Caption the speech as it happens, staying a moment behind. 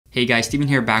Hey guys, Steven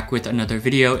here back with another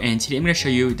video, and today I'm going to show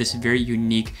you this very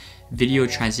unique video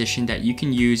transition that you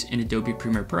can use in Adobe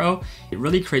Premiere Pro. It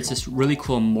really creates this really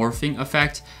cool morphing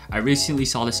effect. I recently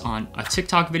saw this on a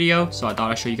TikTok video, so I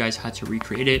thought I'd show you guys how to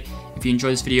recreate it. If you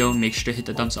enjoyed this video, make sure to hit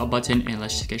the thumbs up button and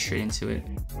let's just get straight into it.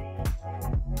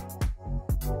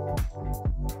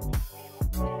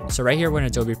 So right here we're in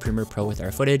Adobe Premiere Pro with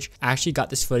our footage. I actually got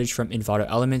this footage from Envato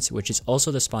Elements, which is also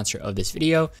the sponsor of this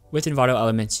video. With Envato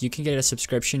Elements, you can get a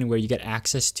subscription where you get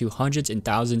access to hundreds and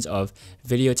thousands of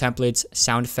video templates,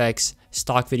 sound effects,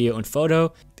 stock video and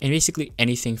photo, and basically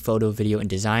anything photo, video, and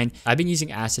design. I've been using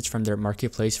assets from their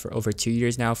marketplace for over 2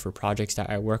 years now for projects that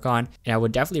I work on, and I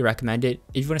would definitely recommend it.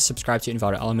 If you want to subscribe to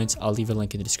Envato Elements, I'll leave a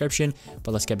link in the description,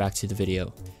 but let's get back to the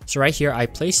video. So right here, I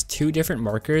placed 2 different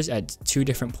markers at 2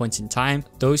 different points in time.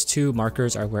 Those 2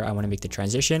 markers are where I want to make the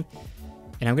transition,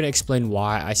 and I'm going to explain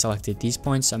why I selected these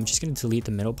points. So I'm just going to delete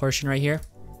the middle portion right here.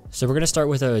 So we're going to start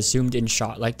with a zoomed in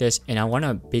shot like this, and I want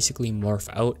to basically morph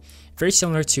out, very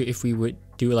similar to if we would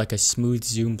do like a smooth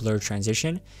zoom blur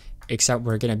transition, except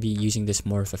we're going to be using this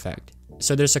morph effect.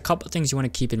 So there's a couple things you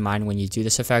want to keep in mind when you do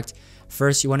this effect.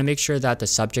 First, you want to make sure that the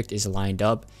subject is lined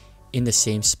up in the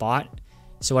same spot.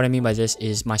 So what I mean by this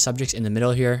is my subject's in the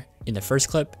middle here in the first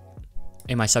clip,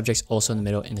 and my subject's also in the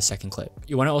middle in the second clip.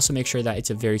 You want to also make sure that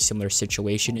it's a very similar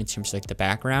situation in terms of like the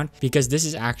background, because this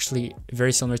is actually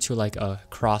very similar to like a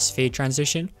crossfade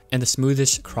transition, and the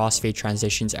smoothest crossfade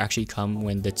transitions actually come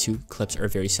when the 2 clips are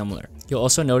very similar. You'll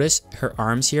also notice her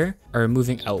arms here are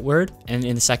moving outward, and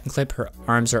in the second clip her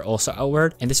arms are also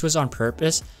outward, and this was on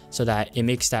purpose so that it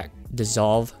makes that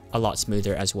dissolve a lot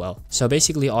smoother as well. So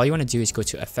basically all you want to do is go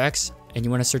to effects, and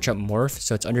you want to search up morph,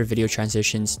 so it's under video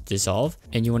transitions, dissolve,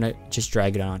 and you want to just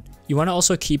drag it on. You want to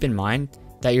also keep in mind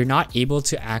that you're not able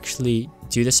to actually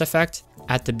do this effect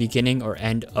at the beginning or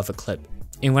end of a clip.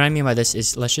 And what I mean by this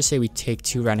is, let's just say we take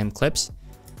 2 random clips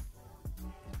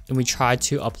and we try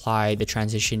to apply the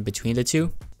transition between the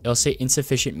 2. It'll say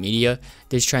insufficient media.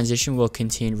 This transition will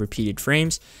contain repeated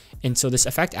frames, and so this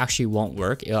effect actually won't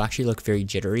work. It'll actually look very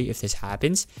jittery if this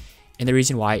happens. And the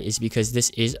reason why is because this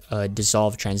is a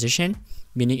dissolve transition,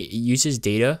 meaning it uses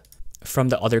data from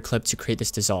the other clip to create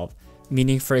this dissolve.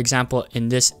 Meaning, for example, in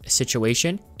this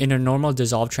situation, in a normal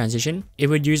dissolve transition, it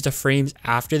would use the frames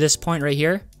after this point right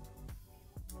here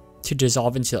to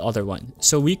dissolve into the other one.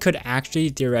 So we could actually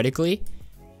theoretically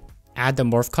add the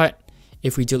morph cut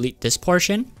if we delete this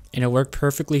portion, and it'll work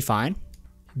perfectly fine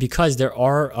because there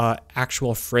are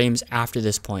actual frames after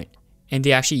this point, and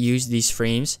they actually use these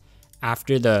frames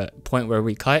after the point where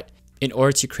we cut in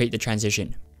order to create the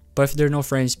transition. But if there are no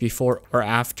frames before or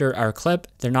after our clip,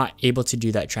 they're not able to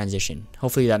do that transition.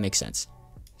 Hopefully that makes sense.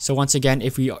 So once again,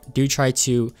 if we do try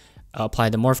to apply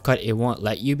the morph cut, it won't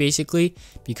let you basically,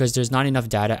 because there's not enough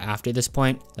data after this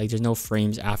point. Like there's no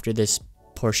frames after this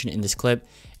portion in this clip,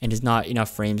 and there's not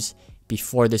enough frames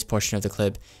before this portion of the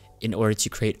clip in order to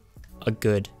create a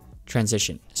good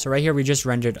transition. So right here we just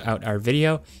rendered out our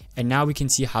video, and now we can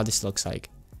see how this looks like.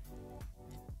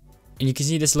 And you can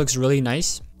see this looks really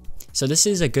nice. So this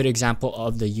is a good example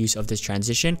of the use of this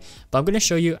transition, but I'm going to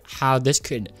show you how this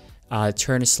could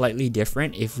turn slightly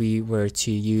different if we were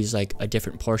to use like a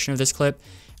different portion of this clip,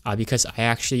 because I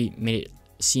actually made it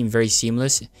seem very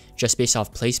seamless just based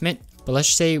off placement. But let's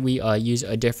say we use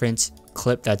a different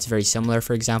clip that's very similar,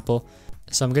 for example.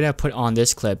 So I'm going to put on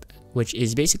this clip, which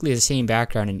is basically the same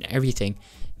background and everything,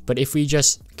 but if we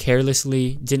just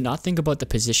carelessly did not think about the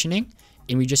positioning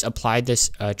and we just applied this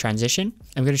transition,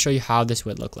 I'm going to show you how this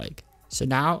would look like. So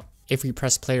now if we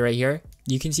press play right here,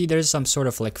 you can see there's some sort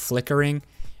of like flickering,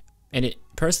 and it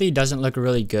personally doesn't look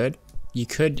really good. You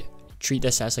could treat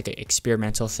this as like an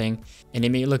experimental thing, and it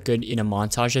may look good in a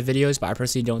montage of videos, but I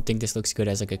personally don't think this looks good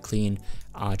as like a clean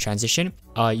transition.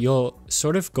 You'll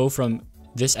sort of go from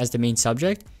this as the main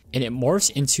subject, and it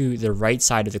morphs into the right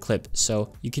side of the clip.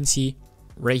 So you can see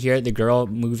right here the girl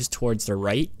moves towards the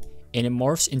right, and it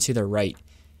morphs into the right.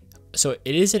 So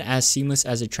it isn't as seamless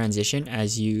as a transition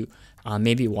as you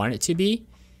maybe want it to be,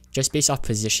 just based off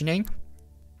positioning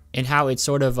and how it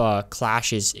sort of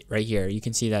clashes right here. You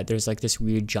can see that there's like this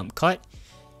weird jump cut,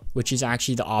 which is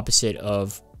actually the opposite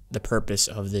of the purpose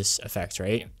of this effect,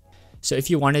 right? So if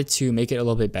you wanted to make it a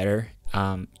little bit better,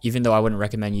 even though I wouldn't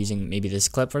recommend using maybe this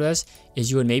clip for this, is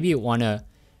you would maybe want to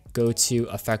go to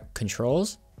effect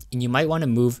controls, and you might want to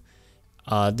move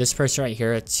this person right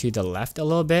here to the left a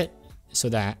little bit so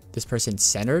that this person's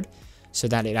centered, so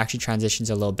that it actually transitions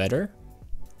a little better,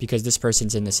 because this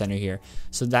person's in the center here.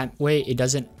 So that way it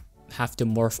doesn't have to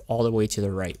morph all the way to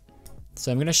the right.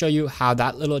 So I'm going to show you how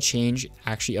that little change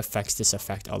actually affects this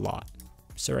effect a lot.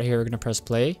 So right here we're going to press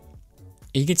play,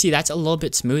 you can see that's a little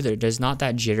bit smoother. There's not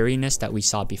that jitteriness that we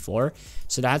saw before.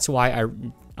 So that's why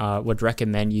I would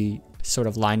recommend you sort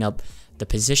of line up the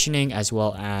positioning as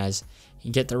well as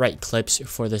get the right clips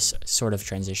for this sort of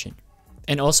transition.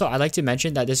 And also, I like to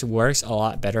mention that this works a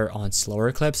lot better on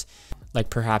slower clips, like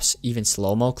perhaps even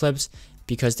slow-mo clips,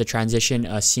 because the transition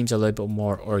seems a little bit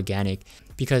more organic.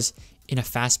 Because in a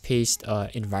fast-paced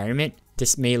environment,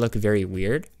 this may look very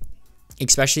weird,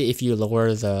 especially if you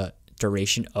lower the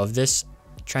duration of this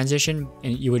transition.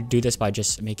 And you would do this by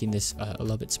just making this a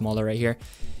little bit smaller right here,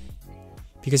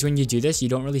 because when you do this, you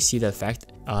don't really see the effect.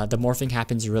 The morphing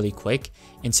happens really quick,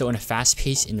 and so in a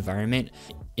fast-paced environment,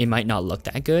 it might not look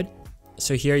that good.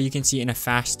 So here you can see in a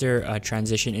faster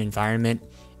transition environment,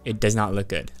 it does not look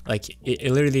good. Like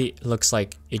it literally looks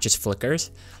like it just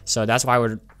flickers. So that's why I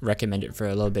would recommend it for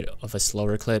a little bit of a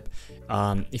slower clip.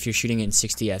 If you're shooting in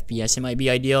 60 FPS, it might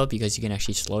be ideal because you can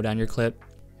actually slow down your clip.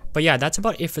 But yeah, that's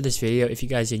about it for this video. If you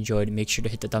guys enjoyed, make sure to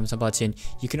hit the thumbs up button.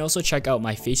 You can also check out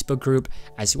my Facebook group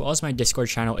as well as my Discord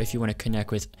channel if you want to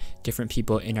connect with different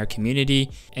people in our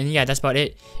community. And yeah, that's about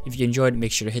it. If you enjoyed,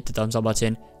 make sure to hit the thumbs up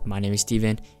button. My name is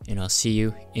Steven, and I'll see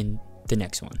you in the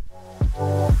next one.